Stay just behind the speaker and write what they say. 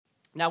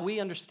Now, we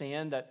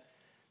understand that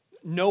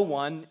no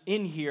one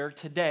in here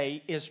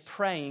today is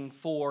praying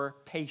for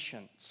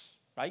patience,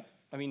 right?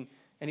 I mean,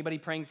 anybody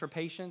praying for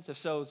patience? If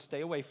so,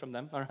 stay away from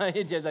them, all right?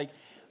 It's just like,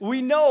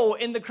 we know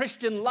in the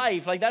Christian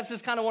life, like that's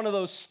just kind of one of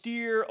those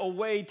steer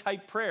away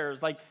type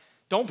prayers. Like,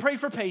 don't pray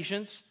for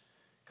patience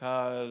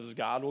because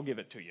God will give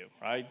it to you,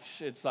 right?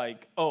 It's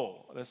like,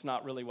 oh, that's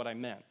not really what I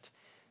meant.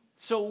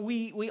 So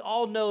we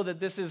all know that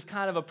this is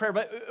kind of a prayer,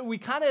 but we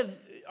kind of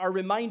are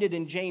reminded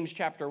in James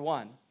chapter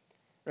 1.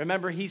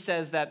 Remember, he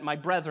says that, my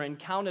brethren,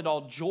 count it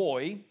all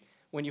joy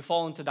when you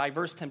fall into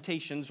diverse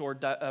temptations or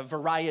a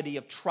variety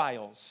of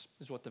trials,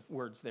 is what the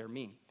words there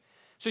mean.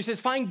 So he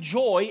says, find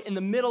joy in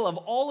the middle of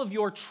all of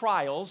your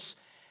trials.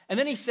 And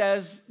then he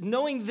says,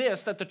 knowing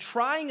this, that the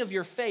trying of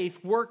your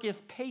faith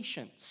worketh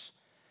patience.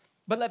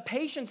 But let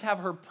patience have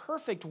her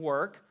perfect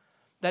work,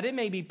 that it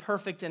may be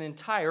perfect and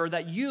entire,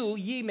 that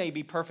ye may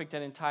be perfect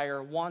and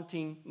entire,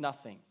 wanting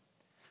nothing.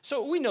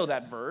 So we know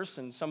that verse,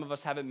 and some of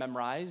us have it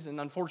memorized,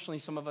 and unfortunately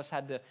some of us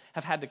have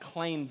had to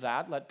claim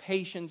that. Let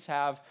patience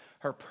have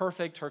her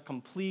perfect, her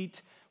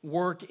complete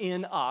work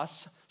in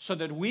us, so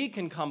that we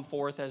can come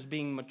forth as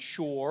being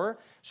mature,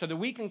 so that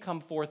we can come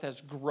forth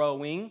as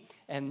growing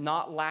and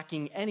not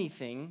lacking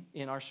anything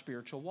in our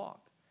spiritual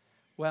walk.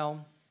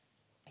 Well,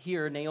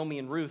 here Naomi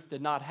and Ruth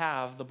did not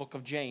have the book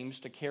of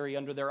James to carry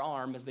under their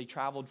arm as they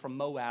traveled from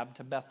Moab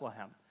to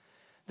Bethlehem.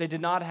 They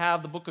did not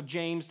have the book of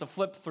James to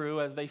flip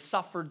through as they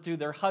suffered through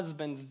their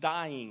husbands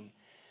dying.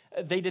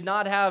 They did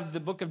not have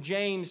the book of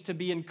James to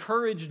be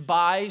encouraged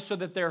by so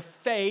that their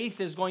faith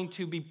is going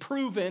to be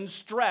proven,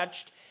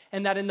 stretched,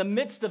 and that in the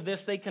midst of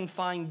this they can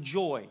find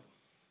joy.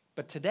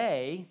 But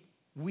today,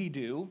 we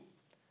do.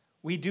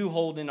 We do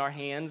hold in our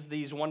hands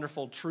these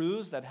wonderful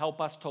truths that help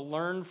us to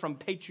learn from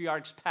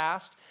patriarchs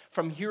past,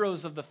 from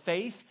heroes of the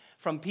faith,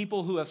 from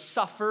people who have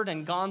suffered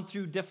and gone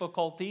through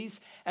difficulties.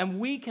 And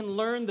we can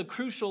learn the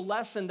crucial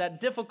lesson that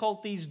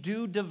difficulties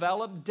do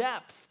develop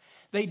depth.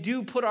 They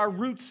do put our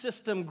root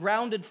system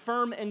grounded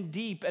firm and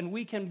deep, and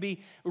we can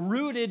be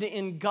rooted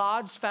in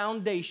God's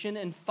foundation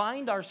and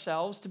find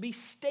ourselves to be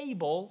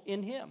stable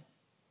in Him.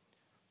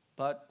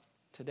 But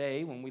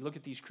today, when we look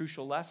at these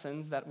crucial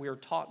lessons that we are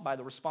taught by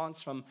the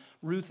response from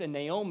Ruth and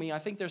Naomi, I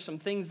think there's some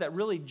things that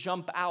really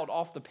jump out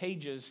off the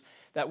pages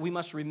that we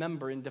must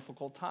remember in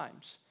difficult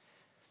times.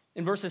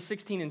 In verses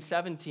 16 and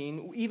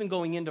 17, even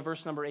going into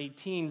verse number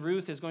 18,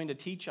 Ruth is going to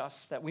teach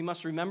us that we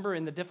must remember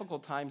in the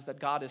difficult times that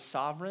God is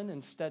sovereign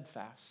and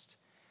steadfast.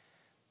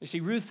 You see,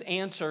 Ruth's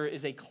answer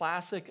is a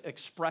classic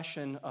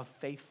expression of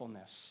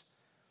faithfulness.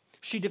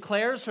 She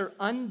declares her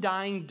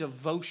undying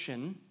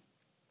devotion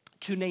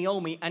to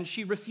Naomi, and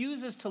she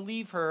refuses to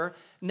leave her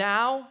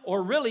now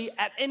or really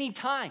at any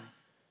time.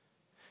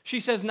 She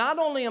says, not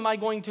only am I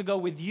going to go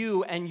with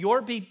you and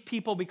your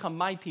people become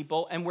my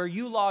people, and where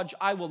you lodge,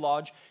 I will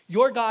lodge,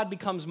 your God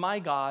becomes my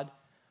God,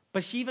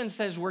 but she even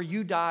says, where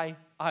you die,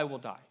 I will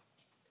die.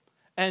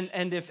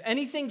 And if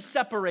anything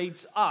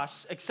separates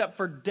us except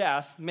for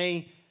death,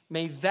 may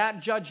that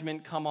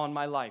judgment come on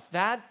my life.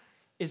 That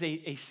is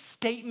a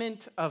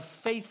statement of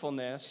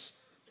faithfulness.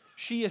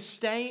 She is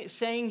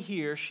saying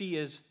here, she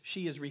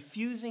is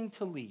refusing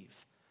to leave.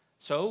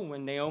 So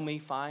when Naomi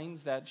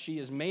finds that she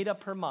has made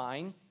up her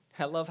mind,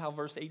 I love how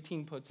verse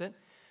 18 puts it,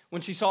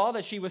 when she saw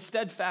that she was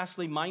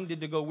steadfastly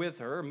minded to go with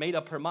her, made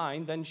up her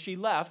mind, then she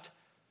left,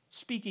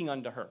 speaking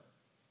unto her.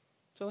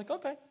 So like,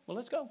 okay, well,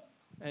 let's go.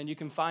 And you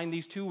can find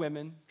these two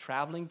women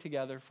traveling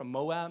together from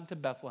Moab to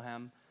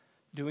Bethlehem,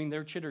 doing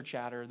their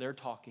chitter-chatter, their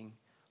talking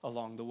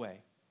along the way.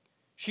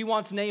 She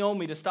wants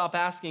Naomi to stop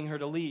asking her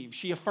to leave.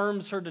 She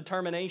affirms her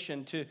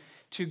determination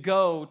to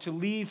go, to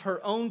leave her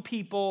own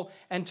people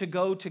and to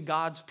go to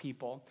God's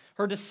people.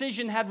 Her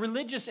decision had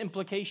religious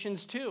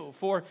implications too,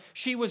 for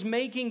she was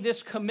making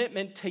this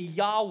commitment to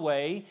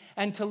Yahweh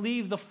and to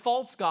leave the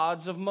false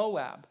gods of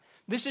Moab.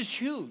 This is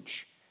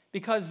huge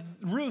because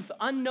Ruth,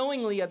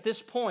 unknowingly at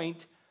this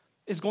point,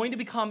 is going to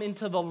become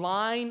into the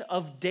line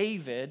of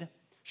David.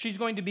 She's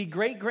going to be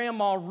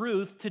great-grandma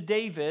Ruth to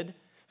David,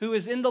 who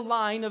is in the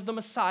line of the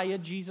Messiah,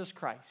 Jesus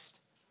Christ.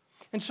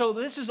 And so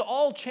this is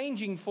all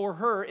changing for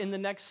her in the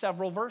next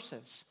several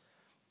verses.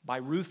 By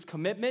Ruth's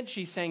commitment,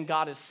 she's saying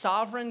God is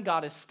sovereign,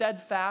 God is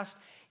steadfast,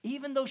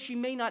 even though she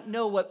may not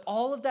know what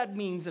all of that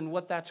means and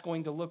what that's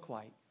going to look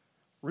like.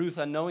 Ruth,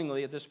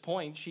 unknowingly at this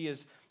point, she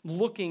is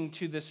looking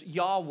to this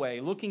Yahweh,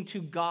 looking to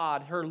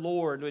God, her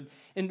Lord,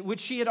 in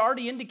which she had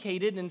already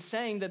indicated in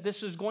saying that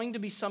this is going to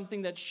be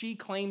something that she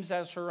claims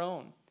as her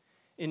own.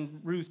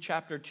 In Ruth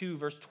chapter 2,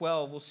 verse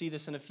 12, we'll see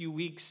this in a few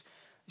weeks.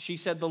 She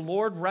said, the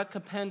Lord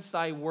recompense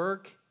thy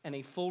work, and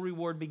a full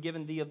reward be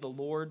given thee of the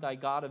Lord, thy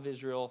God of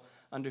Israel,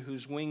 under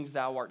whose wings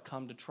thou art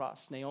come to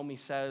trust. Naomi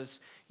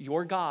says,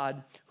 your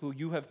God, who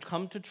you have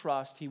come to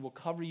trust, he will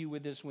cover you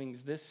with his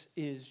wings. This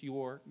is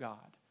your God.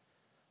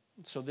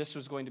 So this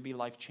was going to be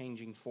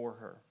life-changing for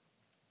her.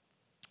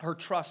 Her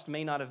trust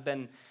may not have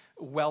been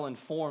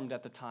well-informed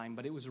at the time,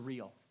 but it was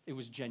real. It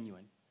was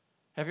genuine.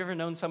 Have you ever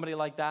known somebody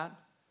like that?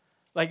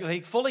 Like they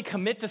fully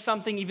commit to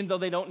something even though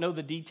they don't know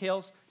the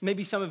details.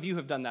 Maybe some of you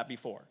have done that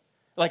before.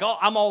 Like, oh,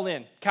 I'm all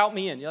in. Count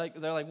me in.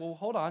 They're like, well,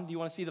 hold on. Do you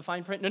want to see the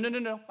fine print?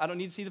 No. I don't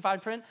need to see the fine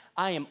print.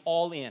 I am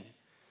all in.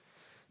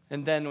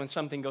 And then when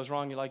something goes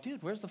wrong, you're like,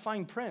 dude, where's the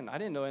fine print? I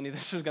didn't know any of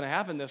this was going to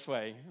happen this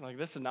way. Like,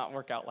 this did not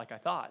work out like I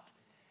thought.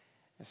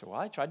 I said, well,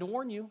 I tried to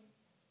warn you.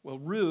 Well,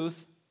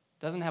 Ruth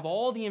doesn't have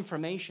all the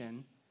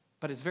information,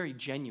 but it's very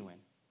genuine.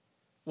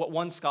 What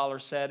one scholar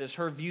said is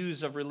her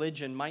views of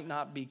religion might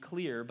not be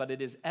clear, but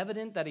it is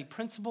evident that a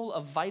principle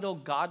of vital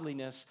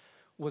godliness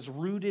was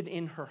rooted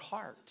in her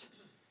heart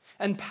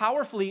and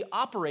powerfully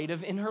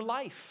operative in her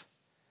life.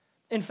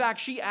 In fact,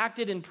 she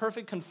acted in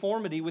perfect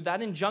conformity with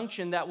that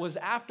injunction that was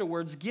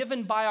afterwards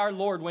given by our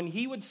Lord when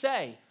he would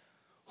say,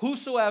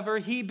 whosoever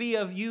he be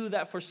of you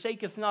that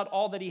forsaketh not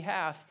all that he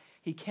hath,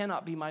 he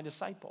cannot be my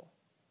disciple.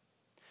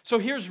 So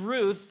here's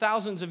Ruth,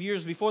 thousands of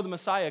years before the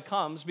Messiah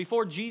comes,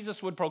 before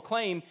Jesus would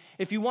proclaim,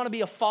 if you want to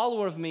be a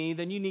follower of me,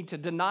 then you need to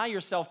deny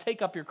yourself,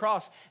 take up your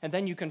cross, and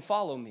then you can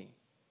follow me.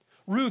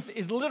 Ruth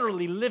is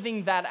literally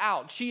living that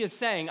out. She is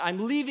saying,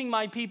 I'm leaving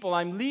my people,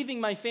 I'm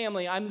leaving my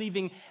family, I'm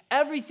leaving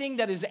everything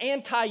that is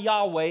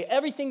anti-Yahweh,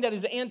 everything that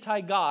is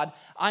anti-God,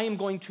 I am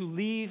going to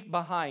leave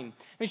behind.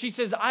 And she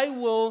says, I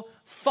will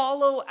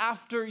follow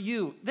after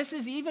you. This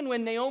is even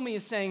when Naomi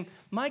is saying,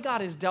 my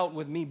God has dealt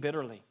with me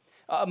bitterly.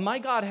 My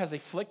God has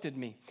afflicted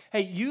me.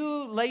 Hey,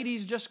 you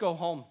ladies, just go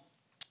home.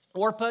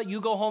 Orpah, you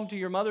go home to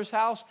your mother's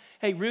house.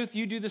 Hey, Ruth,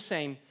 you do the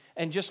same.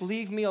 And just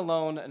leave me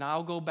alone, and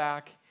I'll go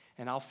back,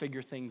 and I'll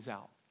figure things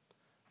out.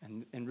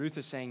 And Ruth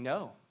is saying,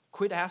 no,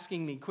 quit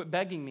asking me, quit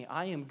begging me.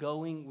 I am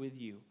going with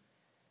you.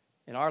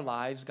 In our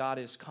lives, God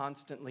is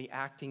constantly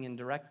acting and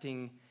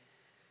directing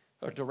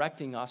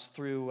us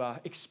through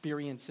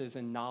experiences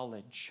and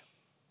knowledge.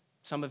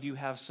 Some of you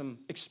have some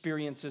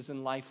experiences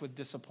in life with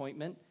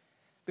disappointment.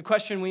 The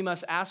question we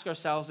must ask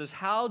ourselves is,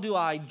 how do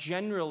I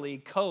generally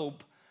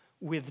cope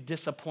with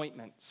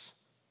disappointments?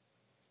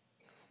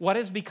 What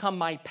has become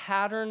my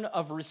pattern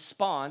of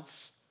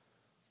response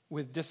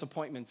with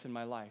disappointments in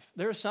my life?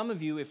 There are some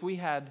of you, if we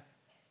had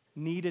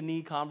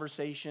knee-to-knee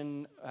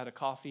conversation at a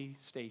coffee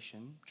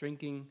station,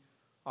 drinking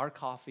our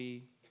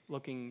coffee,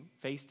 looking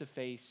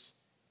face-to-face,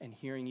 and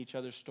hearing each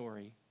other's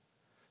story,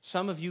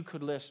 some of you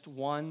could list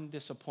one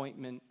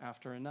disappointment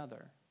after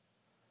another.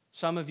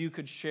 Some of you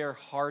could share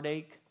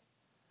heartache.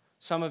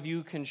 Some of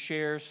you can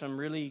share some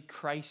really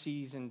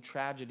crises and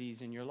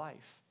tragedies in your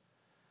life.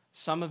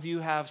 Some of you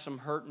have some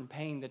hurt and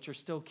pain that you're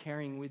still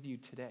carrying with you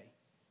today.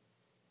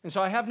 And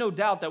so I have no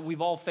doubt that we've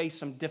all faced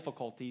some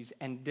difficulties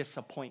and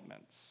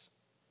disappointments.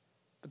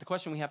 But the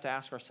question we have to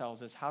ask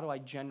ourselves is, how do I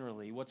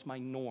generally, what's my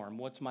norm,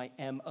 what's my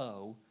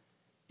MO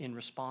in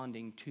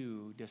responding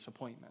to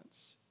disappointments?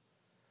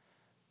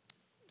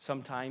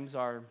 Sometimes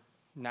our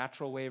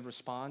natural way of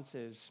response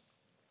is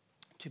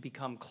to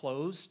become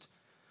closed,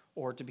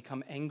 or to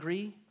become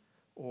angry,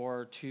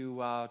 or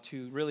to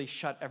really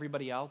shut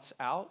everybody else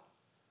out.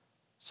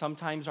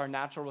 Sometimes our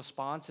natural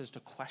response is to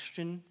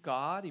question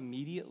God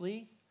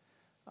immediately.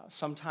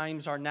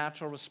 Sometimes our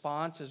natural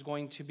response is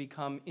going to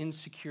become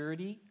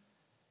insecurity.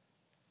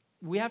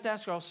 We have to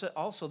ask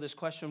also this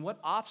question: what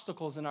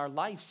obstacles in our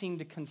life seem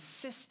to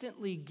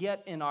consistently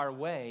get in our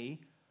way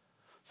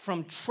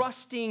from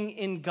trusting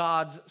in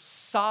God's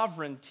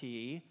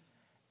sovereignty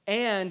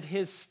and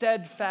his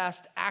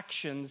steadfast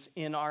actions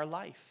in our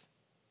life?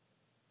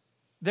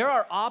 There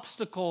are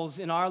obstacles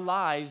in our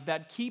lives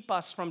that keep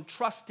us from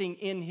trusting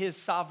in his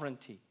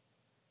sovereignty.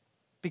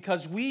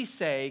 Because we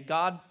say,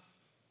 God,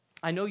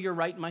 I know you're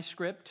writing my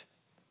script,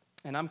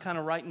 and I'm kind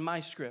of writing my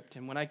script.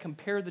 And when I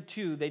compare the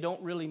two, they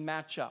don't really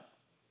match up.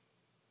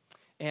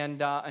 And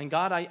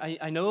God,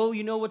 I know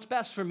you know what's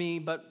best for me,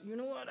 but you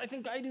know what? I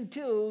think I do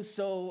too,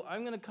 so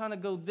I'm going to kind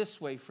of go this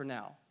way for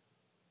now.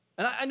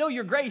 And I know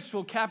your grace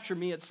will capture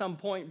me at some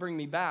point, bring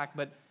me back,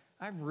 but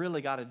I've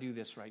really got to do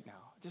this right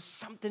now. Just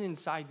something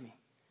inside me.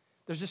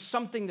 There's just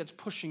something that's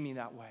pushing me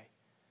that way.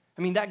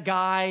 I mean, that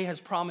guy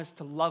has promised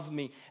to love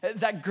me.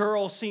 That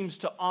girl seems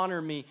to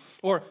honor me.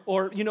 Or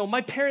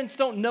my parents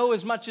don't know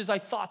as much as I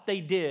thought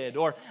they did.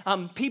 Or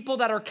people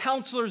that are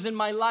counselors in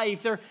my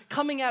life, they're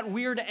coming at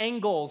weird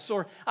angles.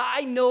 Or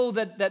I know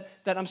that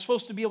I'm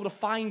supposed to be able to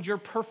find your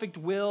perfect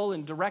will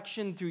and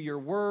direction through your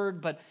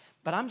word, but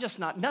I'm just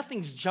not.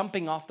 Nothing's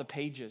jumping off the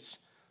pages.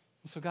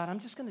 And so, God, I'm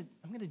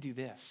going to do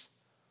this.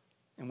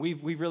 And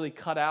we've really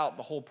cut out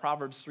the whole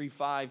Proverbs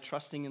 3:5,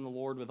 trusting in the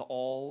Lord with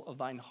all of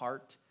thine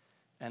heart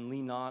and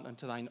lean not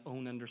unto thine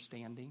own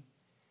understanding.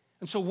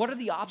 And so what are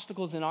the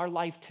obstacles in our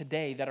life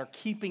today that are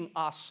keeping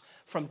us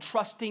from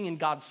trusting in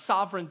God's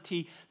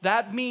sovereignty?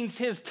 That means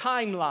his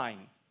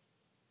timeline.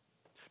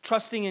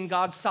 Trusting in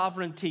God's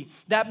sovereignty,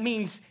 that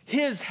means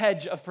his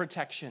hedge of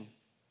protection.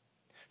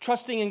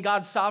 Trusting in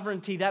God's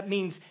sovereignty, that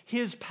means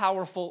his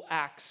powerful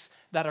acts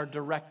that are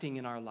directing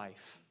in our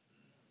life.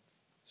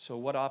 So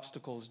what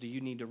obstacles do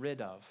you need to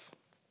rid of?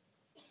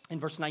 In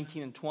verse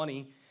 19 and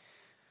 20,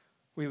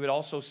 we would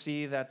also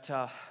see that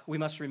we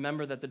must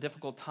remember that the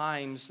difficult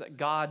times, that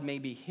God may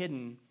be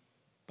hidden,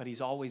 but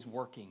he's always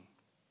working.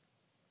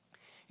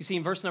 You see,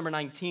 in verse number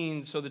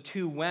 19, so the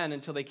two went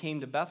until they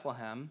came to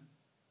Bethlehem.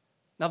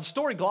 Now, the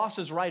story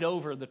glosses right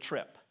over the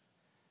trip.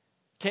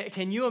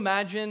 Can you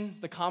imagine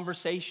the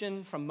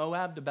conversation from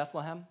Moab to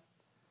Bethlehem?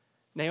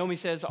 Naomi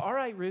says, all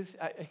right, Ruth,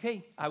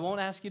 okay, I won't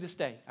ask you to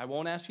stay. I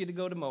won't ask you to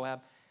go to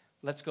Moab.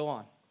 Let's go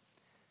on.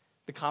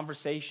 The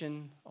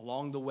conversation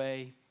along the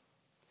way,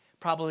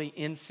 probably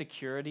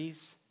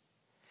insecurities.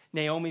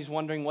 Naomi's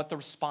wondering what the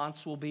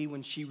response will be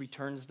when she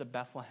returns to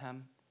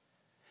Bethlehem.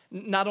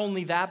 Not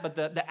only that, but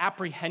the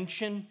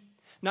apprehension,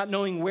 not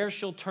knowing where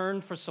she'll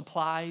turn for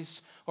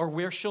supplies or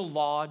where she'll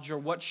lodge or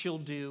what she'll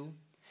do.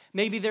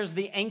 Maybe there's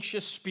the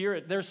anxious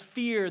spirit, there's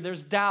fear,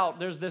 there's doubt,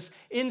 there's this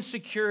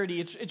insecurity.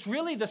 It's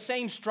really the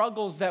same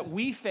struggles that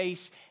we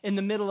face in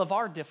the middle of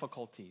our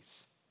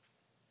difficulties.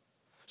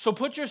 So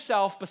put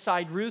yourself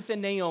beside Ruth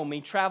and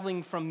Naomi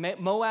traveling from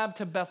Moab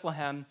to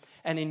Bethlehem,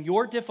 and in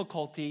your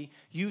difficulty,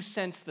 you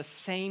sense the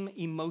same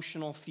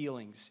emotional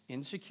feelings: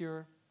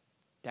 insecure,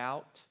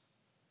 doubt,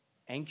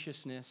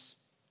 anxiousness,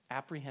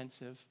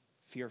 apprehensive,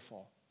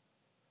 fearful.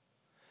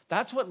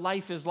 That's what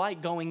life is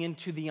like going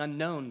into the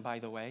unknown, by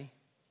the way.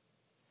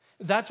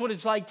 That's what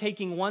it's like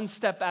taking one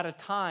step at a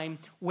time,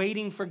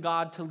 waiting for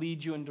God to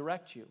lead you and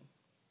direct you.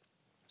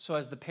 So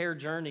as the pair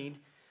journeyed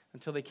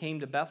until they came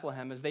to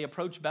Bethlehem, as they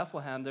approached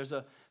Bethlehem, there's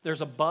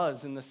a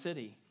buzz in the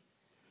city.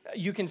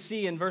 You can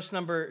see in verse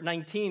number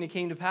 19, it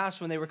came to pass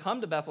when they were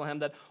come to Bethlehem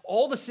that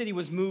all the city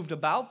was moved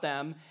about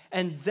them,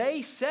 and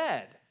they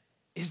said,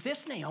 "Is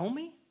this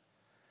Naomi?"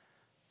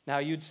 Now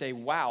you'd say,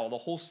 wow, the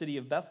whole city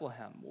of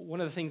Bethlehem. One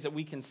of the things that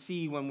we can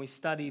see when we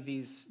study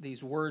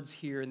these words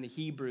here in the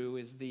Hebrew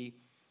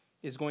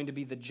is going to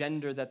be the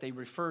gender that they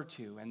refer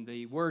to. And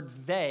the word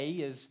they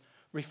is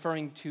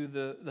referring to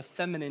the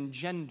feminine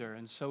gender.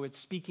 And so it's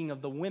speaking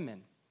of the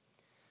women.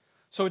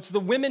 So it's the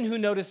women who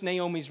notice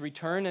Naomi's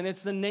return, and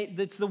it's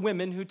the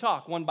women who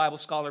talk. One Bible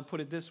scholar put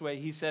it this way.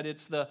 He said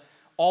it's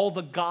all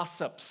the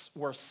gossips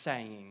were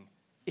saying,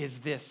 "Is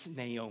this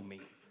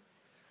Naomi?"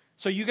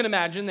 So you can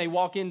imagine they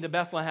walk into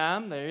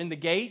Bethlehem. They're in the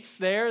gates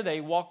there.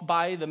 They walk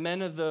by the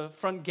men of the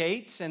front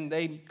gates, and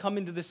they come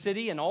into the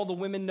city, and all the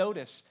women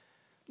notice.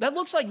 That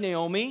looks like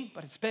Naomi,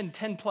 but it's been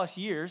 10 plus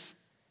years.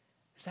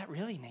 Is that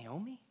really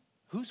Naomi?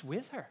 Who's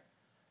with her?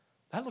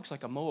 That looks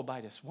like a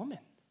Moabitess woman.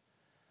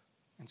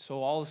 And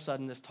so all of a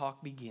sudden this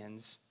talk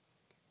begins.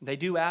 They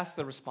do ask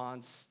the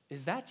response,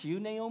 "Is that you,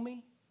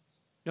 Naomi?"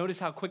 Notice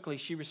how quickly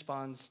she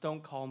responds,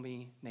 "Don't call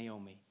me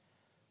Naomi.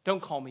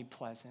 Don't call me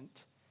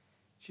pleasant."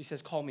 She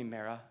says, "Call me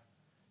Mara,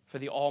 for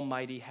the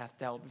Almighty hath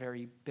dealt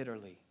very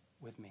bitterly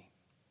with me."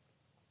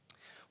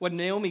 What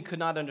Naomi could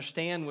not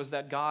understand was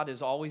that God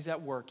is always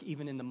at work,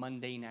 even in the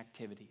mundane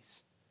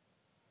activities.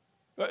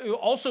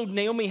 Also,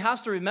 Naomi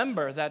has to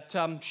remember that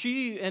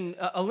she and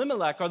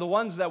Elimelech are the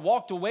ones that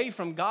walked away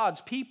from God's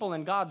people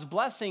and God's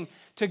blessing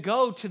to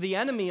go to the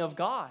enemy of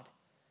God,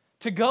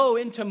 to go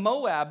into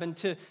Moab and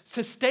to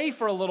stay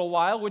for a little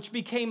while, which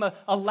became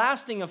a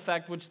lasting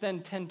effect, which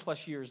then 10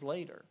 plus years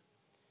later.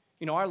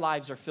 You know, our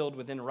lives are filled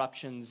with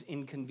interruptions,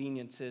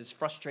 inconveniences,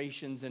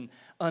 frustrations, and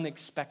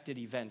unexpected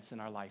events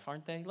in our life,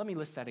 aren't they? Let me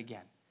list that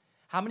again.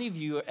 How many of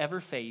you ever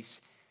face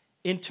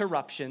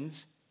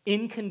interruptions,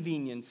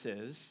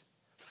 inconveniences,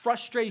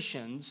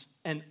 frustrations,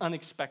 and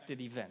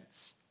unexpected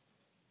events?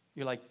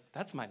 You're like,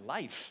 that's my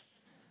life.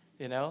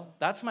 You know,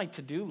 that's my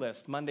to-do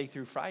list Monday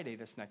through Friday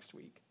this next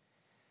week.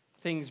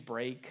 Things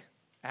break,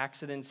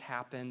 accidents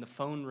happen, the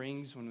phone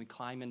rings when we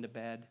climb into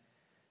bed,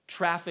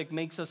 traffic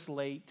makes us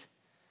late.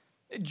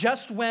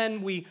 Just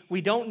when we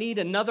don't need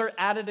another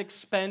added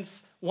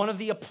expense, one of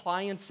the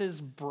appliances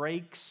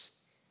breaks,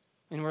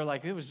 and we're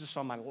like, it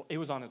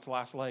was on its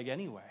last leg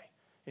anyway.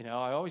 You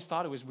know, I always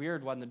thought it was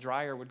weird when the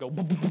dryer would go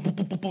boom, boom, boom,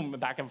 boom, boom, boom,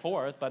 back and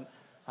forth, but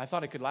I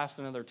thought it could last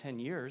another 10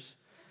 years.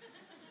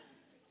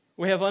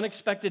 We have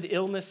unexpected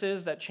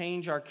illnesses that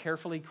change our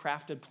carefully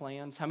crafted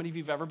plans. How many of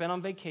you have ever been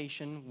on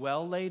vacation,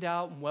 well laid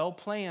out, well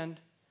planned,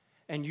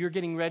 and you're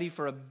getting ready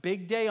for a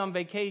big day on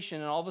vacation,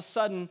 and all of a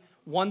sudden,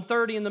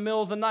 1:30 in the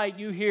middle of the night,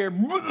 you hear,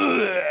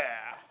 bleh.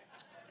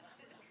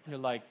 You're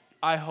like,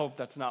 I hope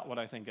that's not what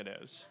I think it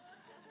is.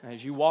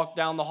 As you walk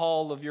down the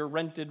hall of your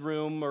rented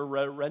room or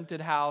rented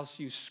house,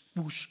 you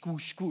squish,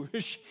 squish,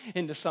 squish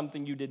into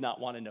something you did not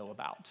want to know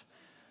about.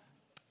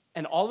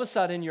 And all of a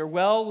sudden, your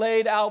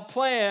well-laid out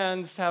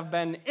plans have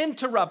been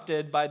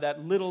interrupted by that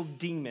little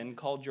demon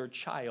called your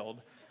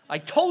child. I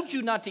told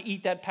you not to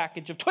eat that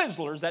package of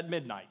Twizzlers at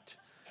midnight.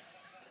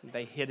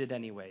 They hid it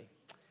anyway.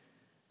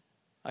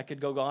 I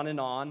could go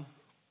on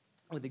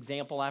with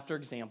example after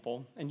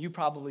example, and you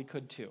probably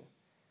could too.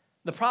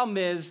 The problem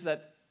is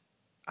that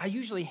I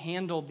usually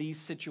handle these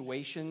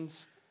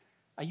situations,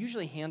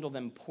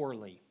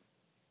 poorly.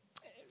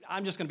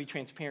 I'm just going to be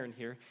transparent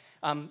here.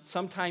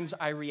 Sometimes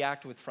I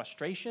react with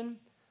frustration.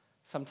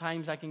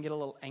 Sometimes I can get a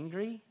little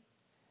angry.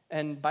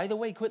 And by the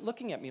way, quit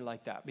looking at me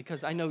like that,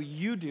 because I know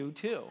you do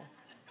too.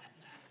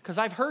 Because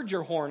I've heard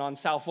your horn on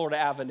South Florida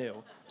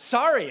Avenue.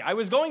 Sorry, I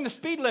was going the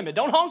speed limit.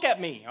 Don't honk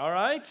at me, all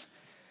right?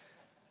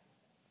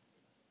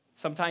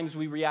 Sometimes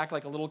we react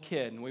like a little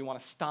kid, and we want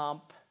to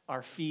stomp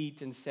our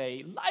feet and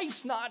say,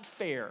 life's not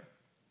fair.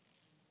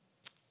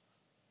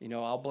 You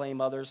know, I'll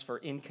blame others for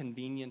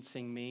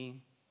inconveniencing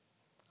me.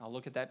 I'll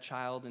look at that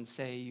child and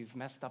say, you've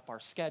messed up our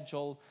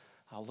schedule.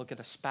 I'll look at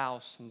a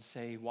spouse and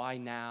say, why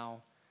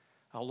now?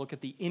 I'll look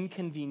at the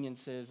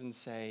inconveniences and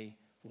say,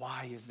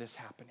 why is this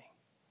happening?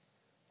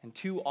 And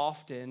too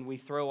often we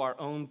throw our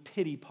own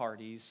pity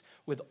parties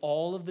with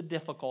all of the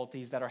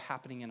difficulties that are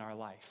happening in our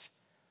life.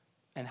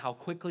 And how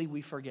quickly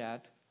we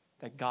forget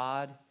that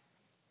God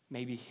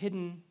may be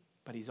hidden,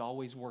 but he's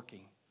always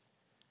working.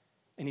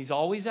 And he's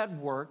always at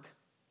work,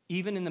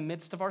 even in the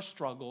midst of our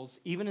struggles,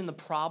 even in the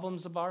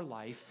problems of our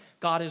life.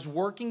 God is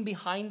working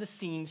behind the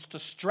scenes to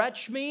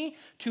stretch me,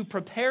 to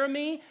prepare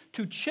me,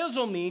 to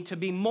chisel me, to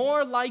be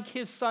more like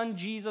his son,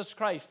 Jesus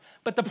Christ.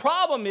 But the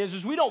problem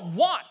is we don't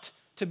want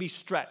to be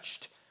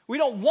stretched. We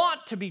don't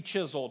want to be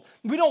chiseled.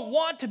 We don't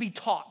want to be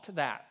taught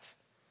that.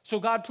 So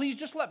God, please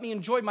just let me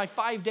enjoy my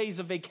 5 days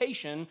of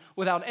vacation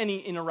without any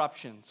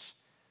interruptions.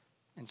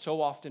 And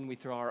so often we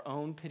throw our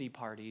own pity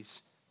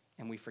parties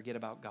and we forget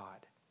about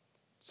God.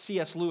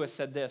 C.S. Lewis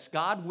said this,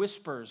 God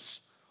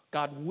whispers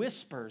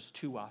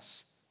to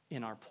us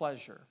in our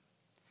pleasure.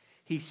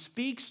 He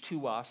speaks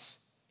to us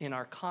in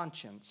our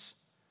conscience,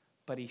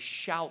 but he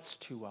shouts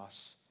to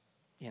us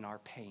in our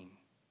pain.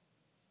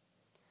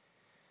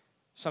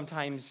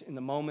 Sometimes in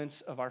the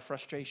moments of our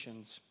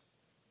frustrations,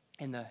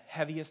 in the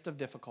heaviest of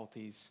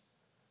difficulties,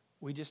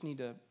 we just need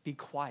to be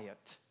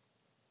quiet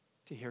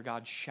to hear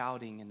God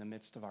shouting in the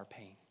midst of our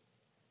pain.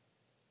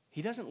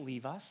 He doesn't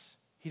leave us.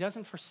 He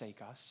doesn't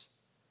forsake us.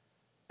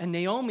 And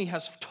Naomi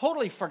has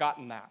totally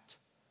forgotten that.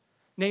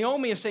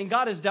 Naomi is saying,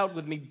 God has dealt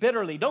with me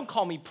bitterly. Don't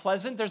call me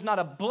pleasant. There's not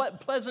a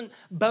pleasant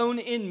bone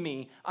in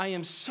me. I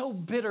am so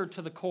bitter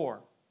to the core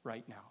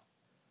right now.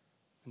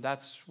 And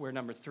that's where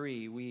number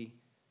 3, we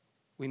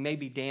may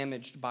be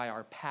damaged by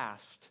our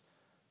past,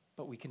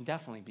 but we can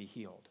definitely be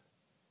healed.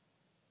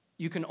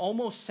 You can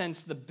almost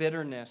sense the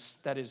bitterness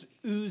that is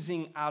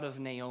oozing out of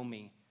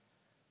Naomi,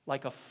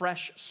 like a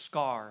fresh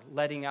scar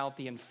letting out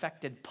the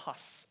infected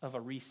pus of a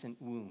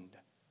recent wound.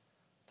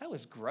 That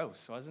was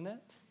gross, wasn't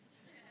it?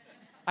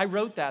 I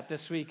wrote that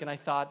this week and I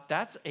thought,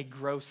 that's a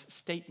gross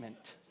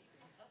statement.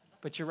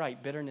 But you're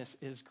right, bitterness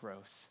is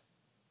gross.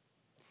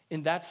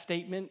 In that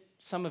statement,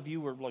 some of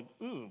you were like,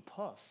 ooh,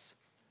 pus.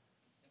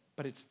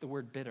 But it's the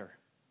word bitter.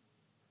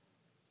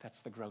 That's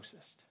the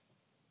grossest.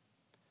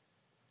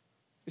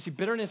 You see,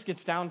 bitterness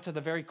gets down to the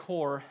very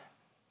core,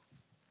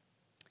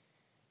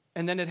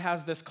 and then it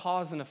has this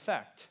cause and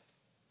effect.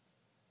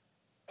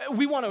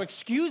 We want to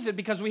excuse it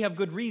because we have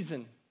good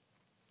reason.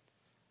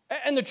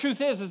 And the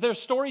truth is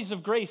there's stories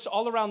of grace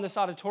all around this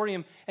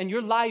auditorium, and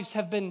your lives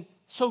have been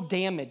so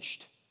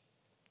damaged.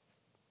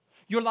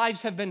 Your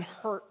lives have been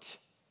hurt.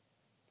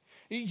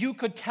 You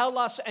could tell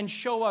us and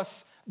show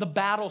us the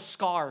battle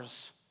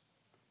scars.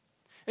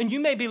 And you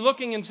may be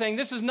looking and saying,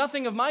 this is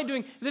nothing of my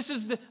doing.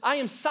 I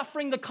am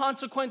suffering the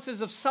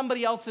consequences of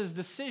somebody else's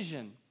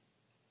decision.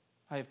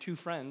 I have 2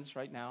 friends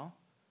right now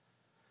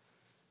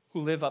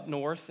who live up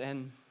north,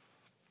 and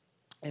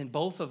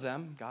both of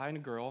them, guy and a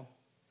girl,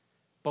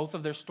 both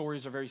of their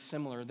stories are very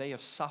similar. They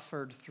have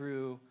suffered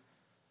through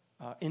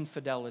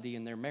infidelity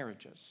in their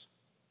marriages.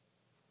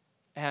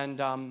 And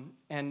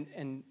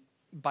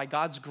by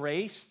God's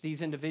grace,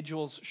 these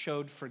individuals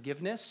showed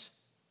forgiveness,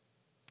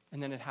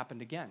 and then it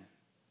happened again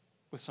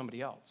with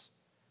somebody else.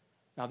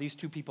 Now, these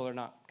 2 people are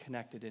not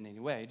connected in any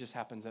way. It just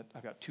happens that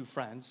I've got 2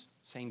 friends,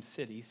 same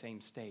city,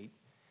 same state,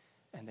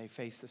 and they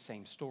face the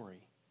same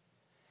story.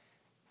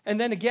 And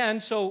then again,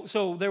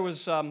 so there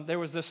was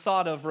this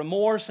thought of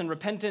remorse and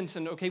repentance,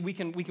 and okay, we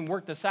can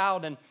work this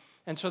out,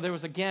 and so there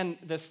was again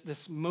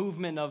this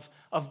movement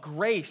of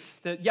grace.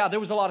 That there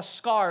was a lot of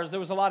scars, there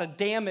was a lot of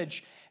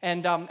damage,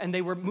 and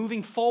they were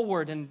moving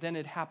forward, and then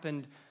it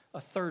happened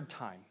a 3rd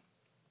time.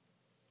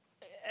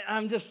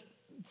 I'm just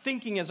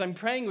thinking as I'm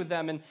praying with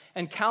them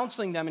and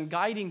counseling them and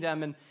guiding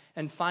them,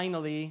 and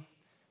finally,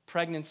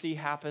 pregnancy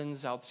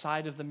happens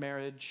outside of the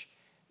marriage,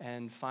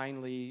 and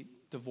finally,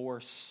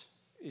 divorce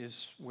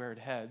is where it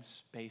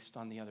heads based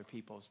on the other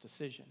people's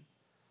decision.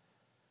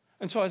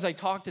 And so as I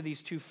talk to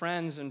these 2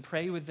 friends and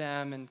pray with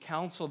them and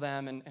counsel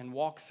them and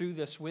walk through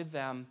this with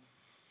them,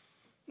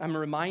 I'm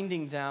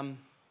reminding them,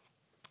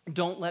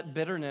 don't let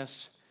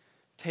bitterness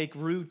take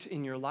root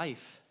in your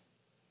life.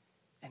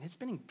 And it's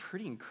been a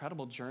pretty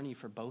incredible journey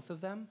for both of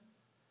them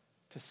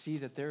to see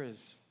that there is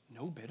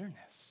no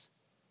bitterness.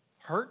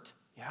 Hurt?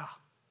 Yeah.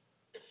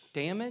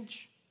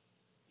 Damage?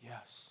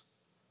 Yes.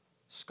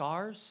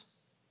 Scars?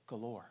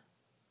 Galore.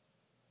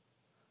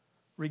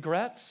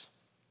 Regrets?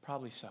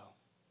 Probably so.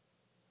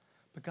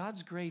 But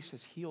God's grace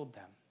has healed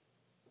them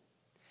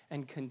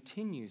and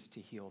continues to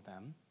heal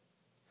them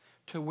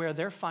to where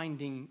they're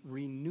finding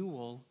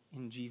renewal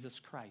in Jesus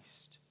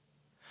Christ,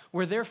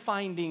 where they're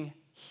finding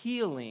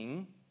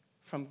healing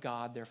from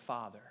God their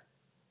Father,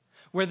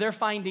 where they're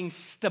finding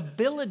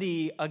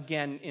stability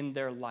again in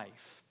their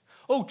life.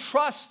 Oh,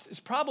 trust is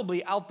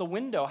probably out the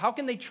window. How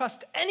can they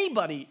trust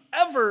anybody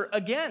ever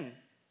again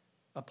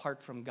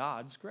apart from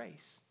God's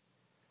grace?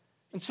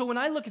 And so when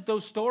I look at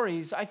those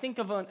stories, I think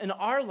of in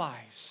our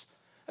lives.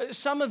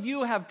 Some of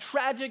you have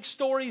tragic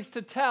stories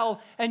to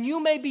tell, and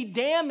you may be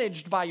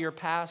damaged by your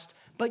past,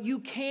 but you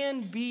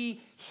can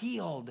be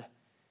healed.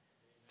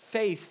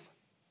 Faith,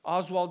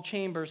 Oswald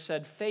Chambers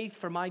said, faith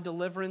for my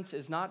deliverance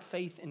is not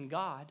faith in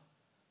God.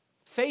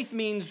 Faith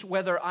means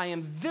whether I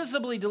am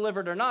visibly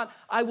delivered or not,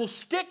 I will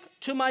stick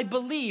to my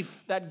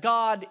belief that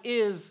God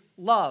is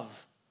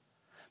love.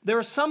 There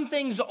are some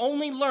things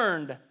only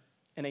learned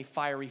in a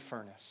fiery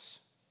furnace.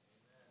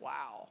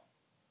 Wow.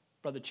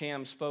 Brother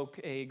Cham spoke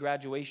a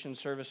graduation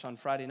service on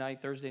Friday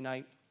night, Thursday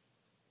night,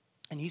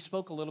 and he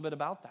spoke a little bit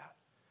about that.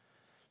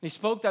 He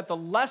spoke that the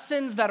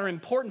lessons that are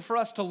important for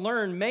us to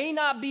learn may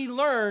not be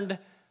learned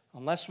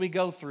unless we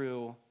go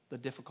through the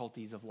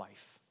difficulties of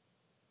life.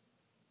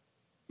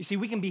 You see,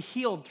 we can be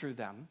healed through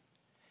them,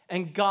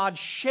 and God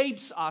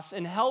shapes us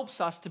and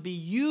helps us to be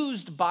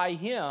used by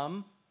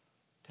Him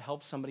to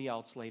help somebody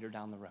else later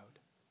down the road.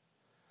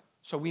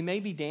 So we may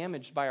be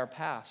damaged by our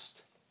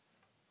past,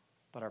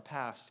 but our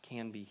past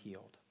can be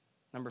healed.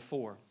 Number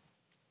 4,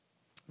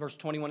 verse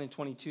 21 and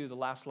 22, the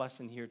last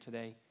lesson here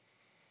today,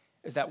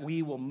 is that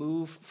we will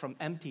move from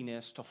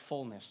emptiness to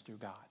fullness through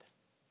God.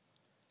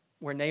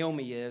 Where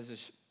Naomi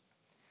is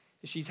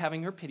she's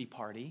having her pity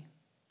party.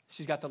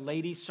 She's got the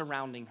ladies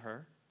surrounding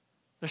her.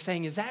 They're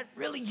saying, is that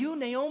really you,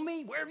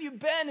 Naomi? Where have you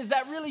been? Is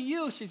that really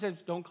you? She says,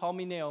 don't call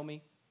me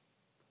Naomi.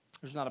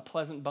 There's not a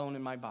pleasant bone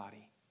in my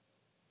body.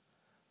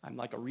 I'm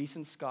like a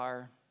recent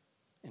scar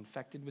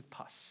infected with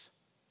pus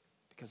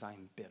because I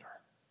am bitter.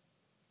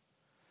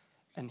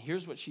 And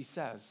here's what she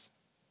says.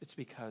 It's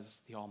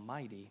because the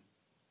Almighty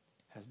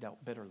has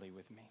dealt bitterly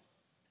with me.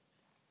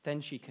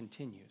 Then she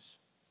continues,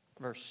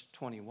 verse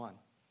 21.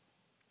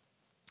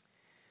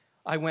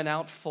 I went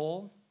out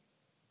full,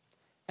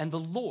 and the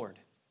Lord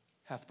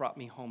hath brought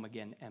me home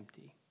again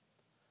empty.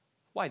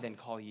 Why then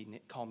call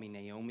me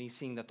Naomi,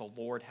 seeing that the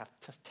Lord hath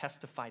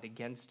testified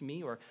against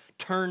me, or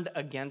turned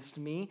against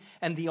me,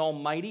 and the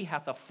Almighty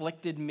hath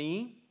afflicted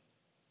me?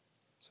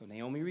 So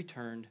Naomi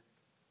returned,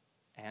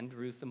 and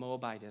Ruth the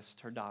Moabitess,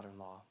 her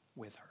daughter-in-law,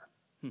 with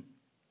her.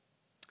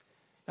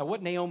 Now,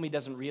 what Naomi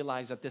doesn't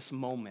realize at this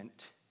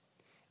moment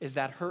is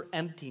that her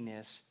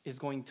emptiness is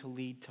going to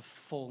lead to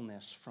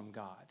fullness from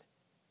God.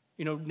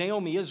 You know,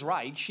 Naomi is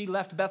right. She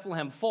left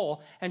Bethlehem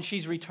full, and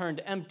she's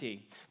returned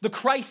empty. The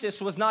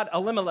crisis was not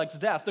Elimelech's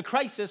death. The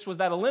crisis was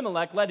that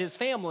Elimelech led his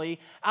family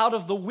out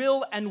of the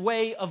will and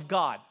way of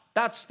God.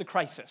 That's the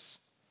crisis.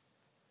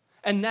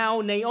 And now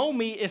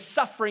Naomi is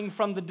suffering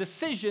from the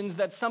decisions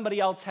that somebody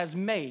else has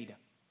made.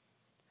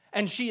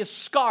 And she is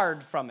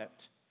scarred from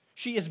it.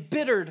 She is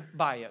bittered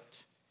by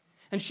it.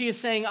 And she is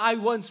saying, I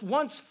was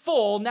once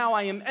full, now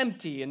I am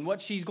empty. And what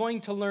she's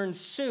going to learn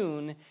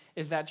soon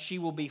is that she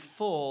will be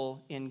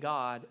full in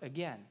God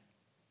again.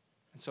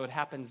 And so it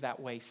happens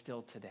that way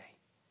still today.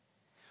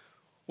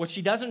 What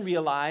she doesn't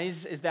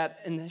realize is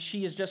that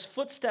she is just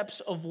footsteps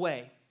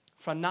away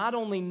from not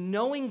only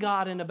knowing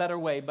God in a better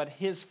way, but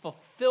His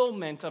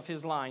fulfillment of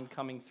His line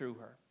coming through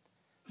her.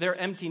 Their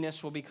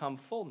emptiness will become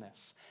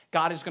fullness.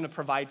 God is going to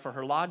provide for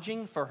her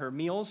lodging, for her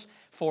meals,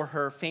 for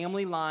her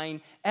family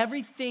line.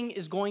 Everything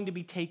is going to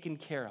be taken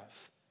care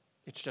of.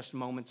 It's just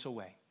moments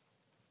away.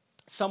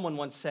 Someone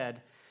once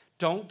said,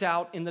 don't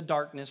doubt in the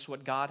darkness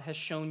what God has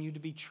shown you to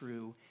be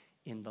true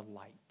in the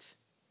light.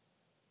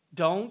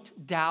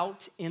 Don't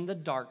doubt in the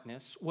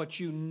darkness what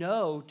you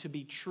know to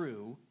be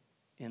true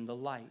in the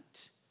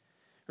light.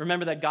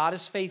 Remember that God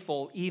is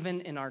faithful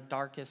even in our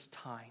darkest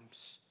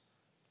times.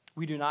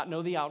 We do not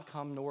know the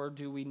outcome, nor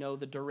do we know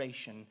the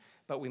duration,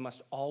 but we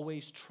must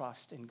always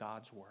trust in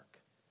God's work.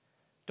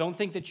 Don't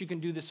think that you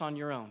can do this on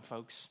your own,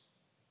 folks,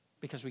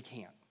 because we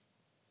can't.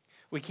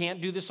 We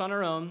can't do this on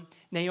our own.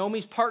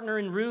 Naomi's partner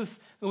in Ruth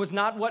was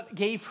not what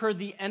gave her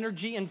the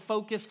energy and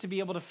focus to be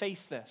able to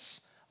face this,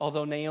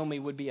 although Naomi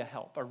would be a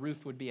help, or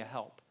Ruth would be a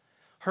help.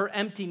 Her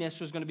emptiness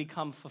was going to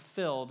become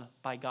fulfilled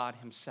by God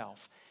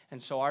Himself.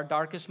 And so our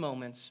darkest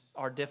moments,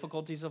 our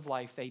difficulties of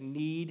life, they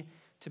need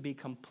to be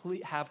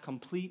have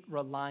complete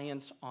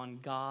reliance on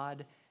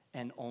God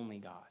and only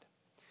God.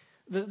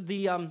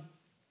 The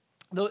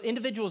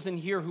individuals in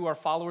here who are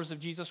followers of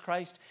Jesus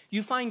Christ,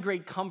 you find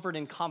great comfort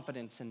and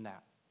confidence in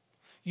that.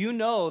 You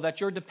know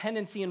that your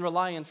dependency and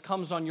reliance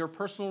comes on your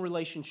personal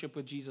relationship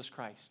with Jesus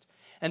Christ.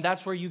 And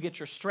that's where you get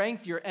your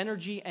strength, your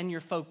energy, and your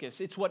focus.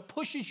 It's what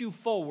pushes you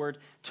forward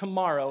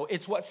tomorrow.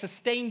 It's what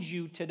sustains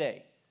you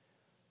today.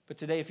 But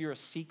today, if you're a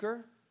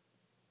seeker,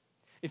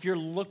 if you're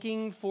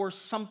looking for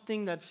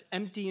something that's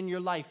empty in your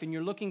life and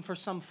you're looking for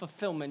some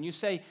fulfillment, you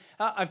say,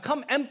 I've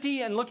come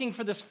empty and looking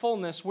for this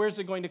fullness, where's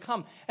it going to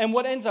come? And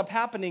what ends up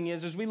happening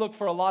is we look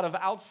for a lot of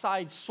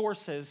outside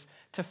sources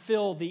to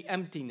fill the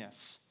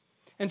emptiness.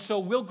 And so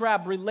we'll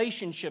grab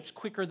relationships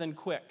quicker than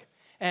quick.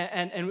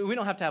 And we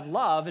don't have to have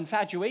love.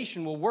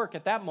 Infatuation will work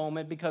at that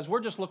moment because we're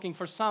just looking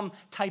for some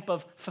type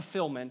of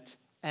fulfillment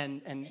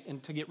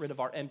and to get rid of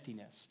our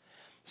emptiness.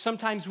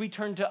 Sometimes we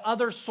turn to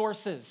other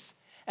sources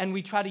and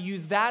we try to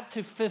use that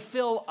to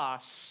fulfill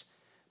us.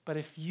 But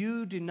if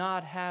you do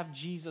not have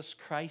Jesus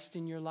Christ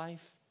in your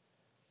life,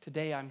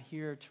 today I'm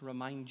here to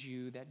remind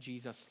you that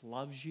Jesus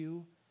loves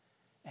you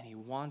and He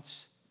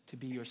wants to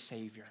be your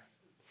Savior.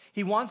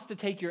 He wants to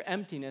take your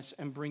emptiness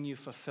and bring you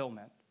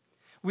fulfillment.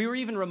 We were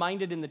even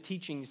reminded in the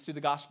teachings through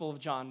the Gospel of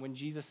John when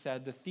Jesus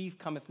said, "The thief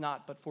cometh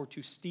not but for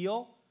to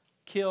steal,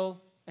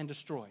 kill, and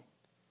destroy."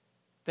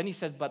 Then he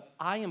said, "But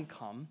I am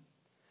come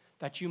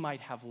that you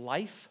might have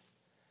life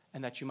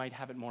and that you might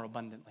have it more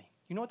abundantly."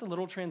 You know what the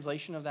literal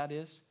translation of that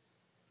is?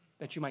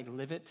 That you might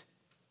live it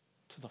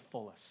to the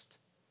fullest.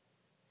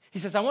 He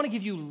says, I want to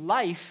give you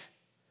life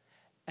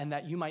and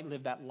that you might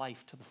live that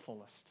life to the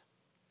fullest.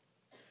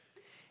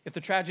 If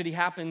the tragedy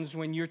happens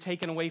when you're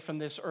taken away from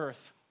this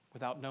earth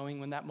without knowing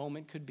when that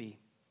moment could be,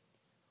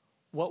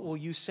 what will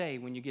you say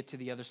when you get to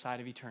the other side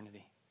of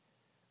eternity?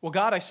 Well,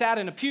 God, I sat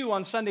in a pew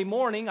on Sunday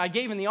morning. I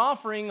gave in the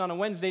offering on a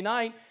Wednesday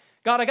night.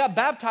 God, I got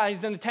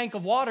baptized in a tank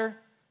of water.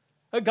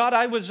 God,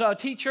 I was a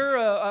teacher, or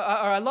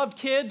I loved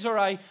kids, or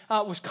I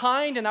was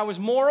kind, and I was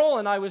moral,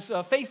 and I was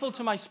faithful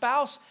to my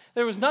spouse.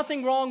 There was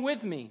nothing wrong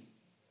with me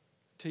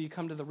until you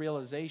come to the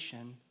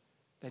realization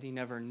that he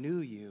never knew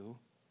you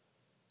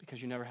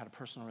because you never had a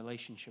personal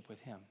relationship with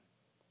him.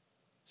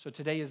 So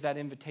today is that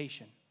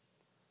invitation.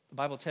 The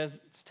Bible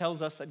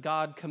tells us that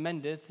God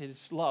commendeth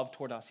his love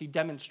toward us. He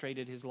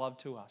demonstrated his love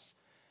to us.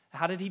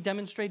 How did he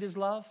demonstrate his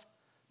love?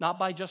 Not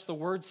by just the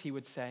words he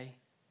would say,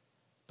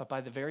 but by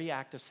the very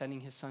act of sending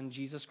his son,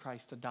 Jesus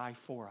Christ, to die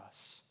for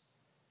us.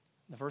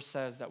 The verse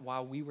says that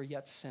while we were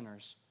yet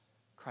sinners,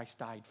 Christ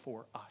died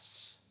for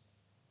us.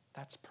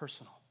 That's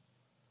personal.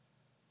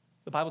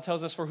 The Bible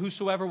tells us, for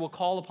whosoever will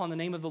call upon the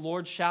name of the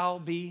Lord shall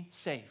be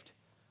saved.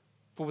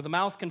 For with the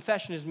mouth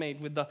confession is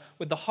made, with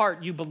the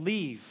heart you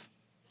believe.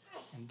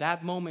 And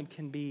that moment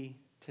can be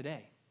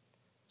today.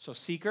 So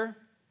seeker,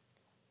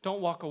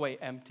 don't walk away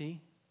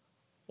empty.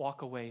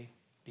 Walk away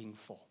being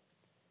full.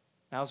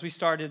 Now, as we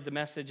started the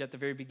message at the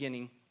very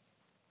beginning,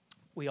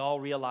 we all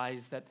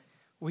realize that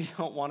we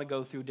don't want to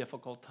go through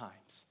difficult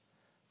times,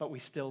 but we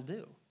still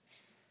do.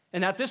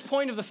 And at this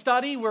point of the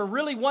study, we're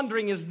really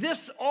wondering, is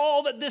this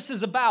all that this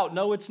is about?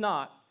 No, it's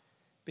not,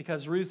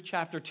 because Ruth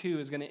chapter 2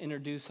 is going to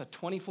introduce a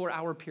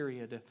 24-hour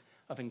period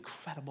of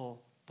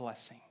incredible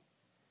blessing.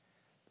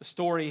 The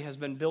story has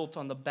been built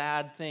on the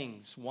bad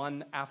things,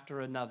 one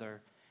after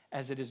another,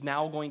 as it is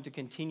now going to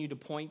continue to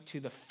point to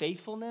the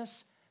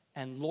faithfulness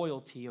and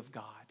loyalty of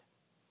God.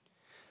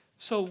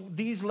 So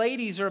these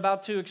ladies are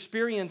about to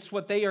experience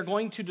what they are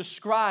going to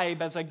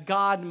describe as a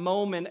God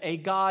moment, a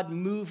God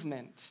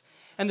movement.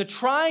 And the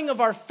trying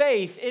of our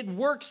faith, it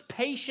works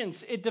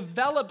patience. It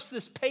develops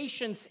this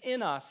patience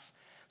in us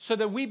so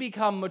that we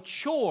become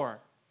mature,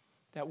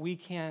 that we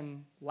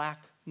can lack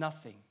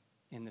nothing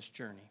in this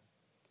journey.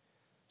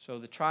 So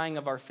the trying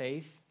of our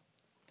faith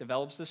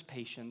develops this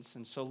patience,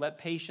 and so let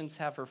patience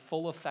have her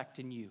full effect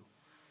in you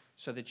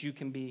so that you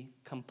can be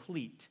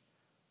complete,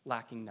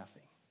 lacking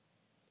nothing.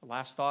 The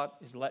last thought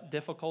is let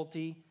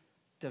difficulty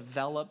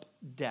develop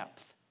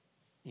depth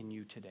in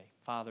you today.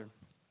 Father,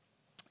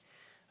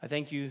 I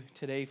thank you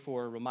today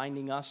for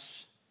reminding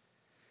us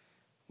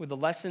with the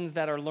lessons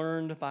that are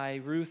learned by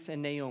Ruth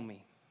and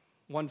Naomi.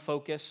 One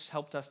focus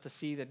helped us to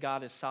see that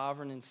God is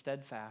sovereign and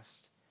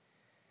steadfast,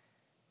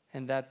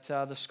 and that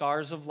the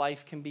scars of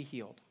life can be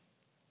healed.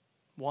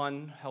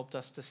 One helped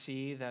us to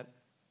see that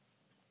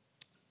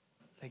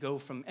they go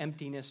from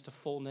emptiness to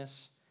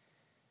fullness,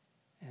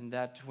 and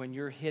that when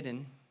you're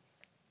hidden,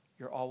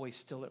 you're always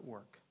still at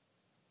work.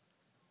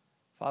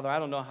 Father, I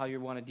don't know how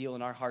you want to deal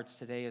in our hearts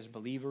today as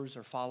believers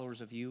or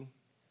followers of you,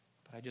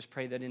 but I just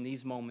pray that in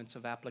these moments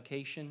of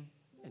application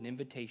and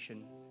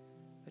invitation,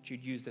 that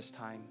you'd use this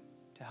time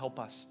to help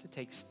us to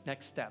take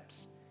next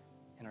steps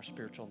in our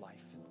spiritual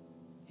life.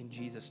 In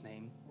Jesus'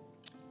 name,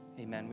 amen.